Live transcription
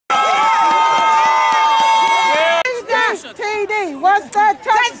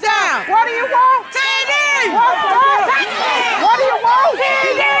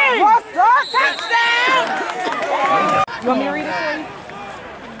You want me to read it for you?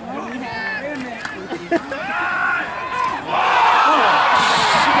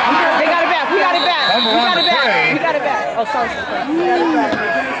 They got it back. We got it back. We got it back. We got it back. Oh, sorry. We got it back.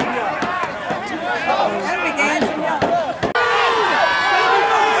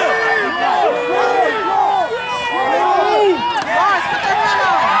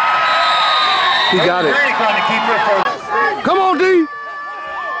 He got it. Come on, D.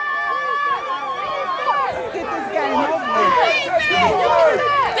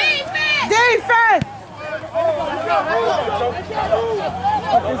 Defense!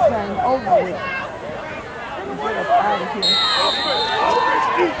 Put this thing over with.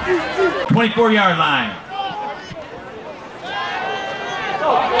 24-yard line.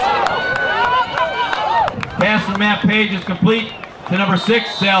 Pass from Matt Page is complete to number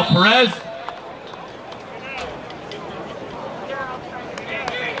 6, Sal Perez.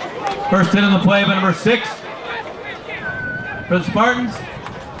 First hit on the play by number 6 for the Spartans,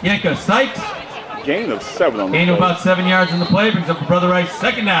 Yenka Sykes. Gain of 7 on the Gain play. of about 7 yards on the play, brings up the Brother Rice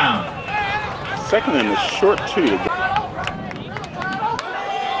second down. Second and a short 2.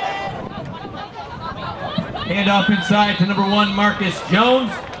 Hand off inside to number 1, Marcus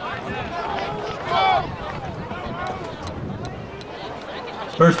Jones.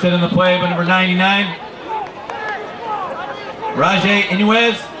 First hit on the play by number 99, Rajay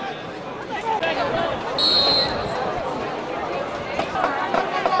Inuez.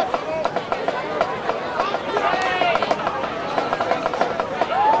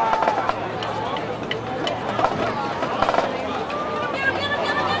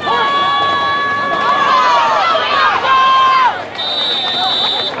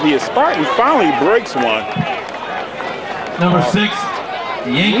 The Spartan finally breaks one. Number 6,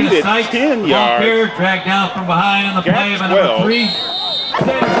 Yenka Sykes. 10 yards. Fair, dragged down from behind on the play by number 3.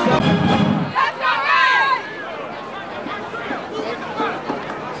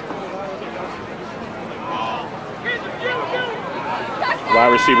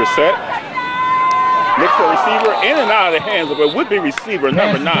 Wide receiver set. Look for a receiver in and out of the hands of a would-be receiver,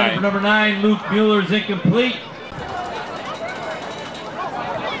 number 9. Number 9, Luke Mueller is incomplete.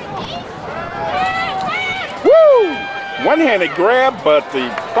 Woo! One-handed grab, but the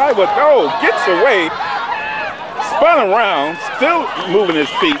private gets away, spun around, still moving his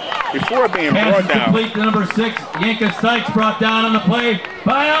feet before being brought down. Complete to number 6, Yenka Sykes, brought down on the play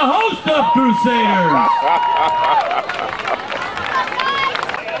by a host of Crusaders.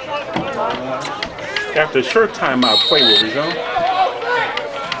 After a short timeout, play will resume.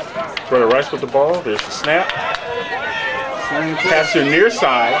 Brother Rice with the ball. There's the snap. Pass to the near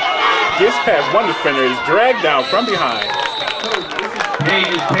side. Gets past one defender. Is dragged down from behind.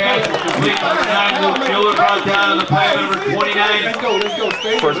 Page's pass is complete. Number 9, Luke Mueller, brought down on the play. Number 29. Let's go.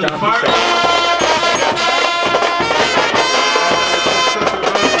 First down.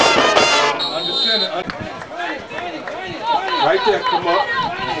 Right there, come up.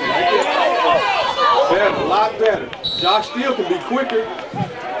 Right there. Better, a lot better. Josh Steele can be quicker.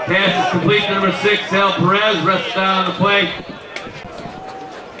 Pass is complete to number 6, Sal Perez, rests down on the play.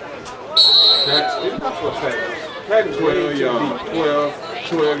 That's enough for Packers. Packers 12 yards.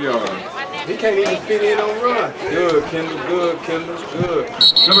 12 yards. He can't even fit in on run. Good, Kendall, good.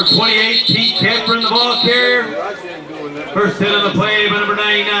 Number 28, Pete Kemper in the ball carrier. First hit on the play by number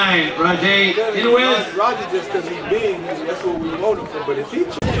 99, Rajay Inuez. Roger just because he's big, that's what we voted for, but if he...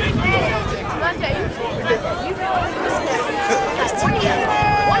 One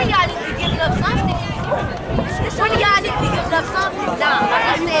of y'all need to be giving up something. One of y'all need to be giving up something. Nah, like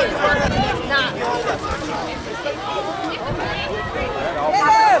I said, nah.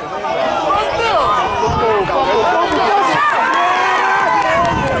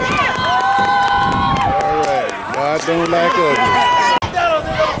 Alright, God don't like ugly.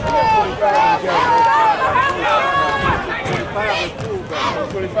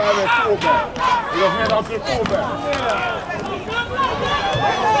 25 at fullback. We're going to hand off to the fullback.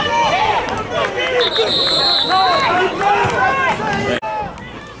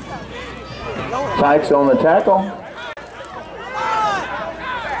 Sykes on the tackle.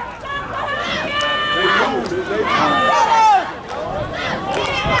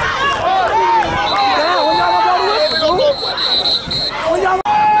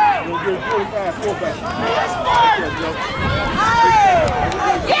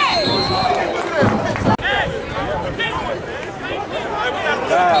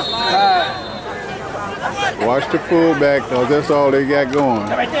 Watch the fullback, though. That's all they got going.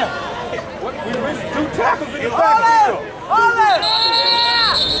 Right there. We missed 2 tackles in the backfield.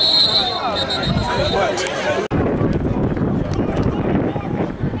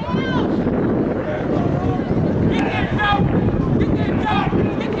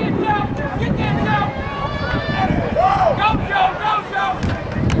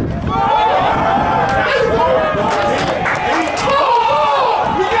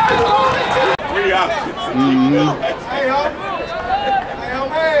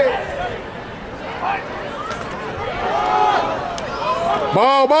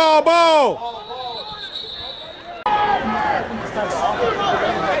 Ball, ball, ball.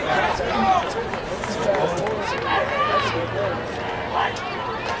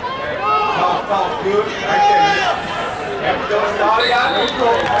 Good. Right there.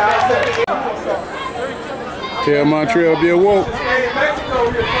 Tell Montreal be awoke.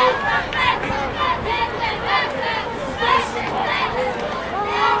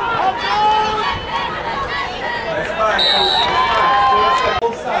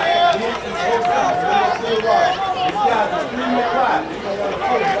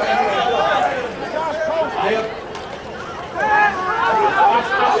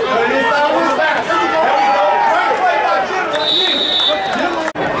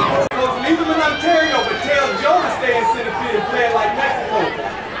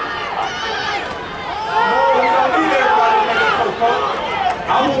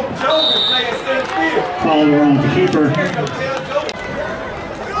 Call around the keeper.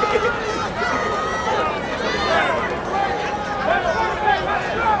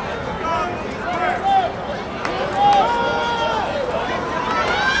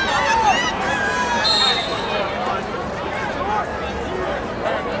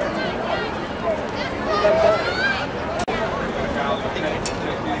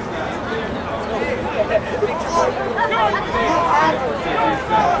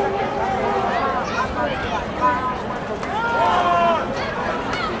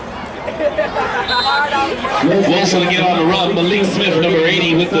 Also to get on the run, Malik Smith, number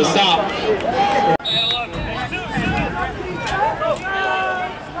 80, with the stop.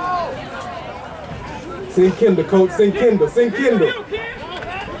 Sing Kendall, coach. Sing Kendall. Sing Kendall.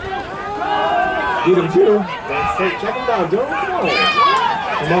 Get him, Joe. Check him down, Joe. Come on.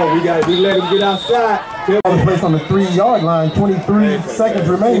 Come on, we let him get outside. Place on the 3-yard line, 23 seconds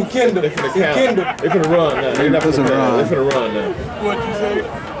remaining. Sing Kendall. Kendall. They finna run now. They finna run now. What'd you say?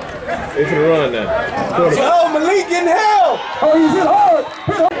 They finna run now. Oh, Malik getting held. Oh, he's hit hard.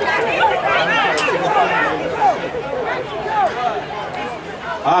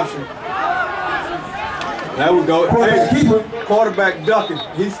 Option. There we go. Hey, quarterback ducking.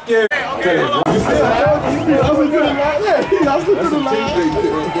 He's scared. You see him? He lost to the line. Yeah, he lost to the line.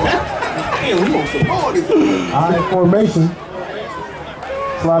 Damn, we want some more. High formation.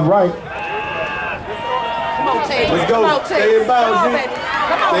 Slide right. Let's go. Stay in bounds, Yenka.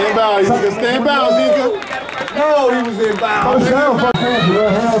 Stay in bounds, Yenka. Stay in bounds, Yenka. No, he was in bounds. Touchdown for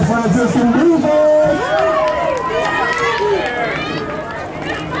Hales Franciscan Spartans.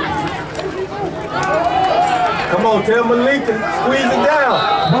 Come on, tell Malik to squeeze it down.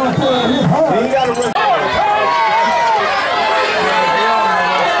 He ain't got to run.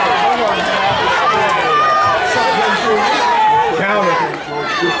 Counter.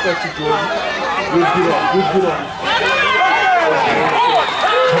 Good touch, Jordan. Good get off.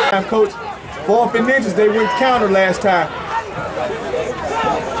 Coach, 4th and inches, they went counter last time.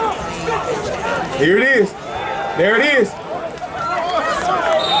 Here it is. There it is.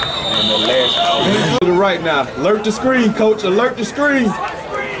 To the right now. Alert the screen, coach. Alert the screen.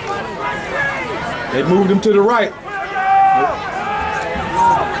 They moved him to the right.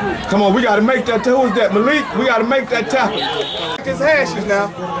 Come on, we got to make that. Who is that? Malik? We got to make that tackle. His hashes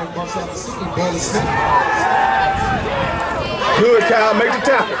now. Good, Kyle. Make the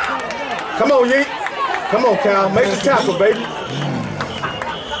tackle. Come on, Yeet. Come on, Kyle. Make the tackle, baby.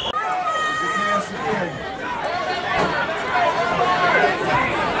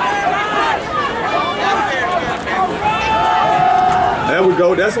 There we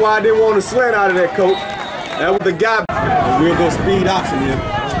go. That's why I didn't want to slant out of that, coach. That was the guy. We'll go speed option here.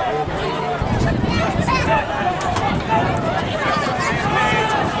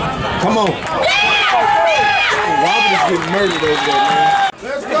 Come on. Robert is getting murdered over there, man.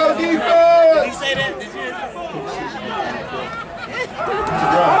 Let's go, defense! Did he say that? Did you?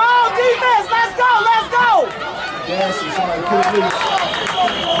 Come on, defense! Let's go! Let's go! Yes, somebody put it loose.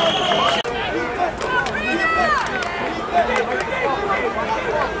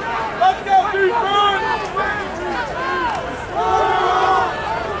 Let's go, defense!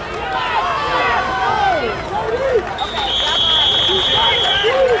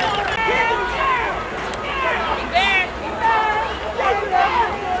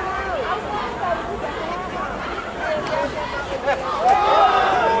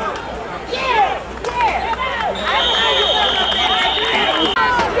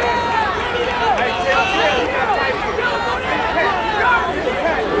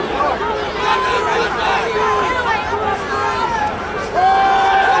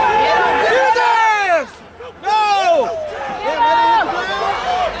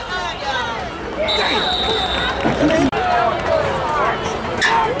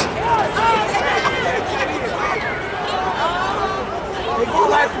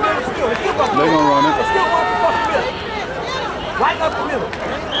 They're gonna run it. Right up the middle.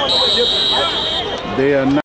 They are not.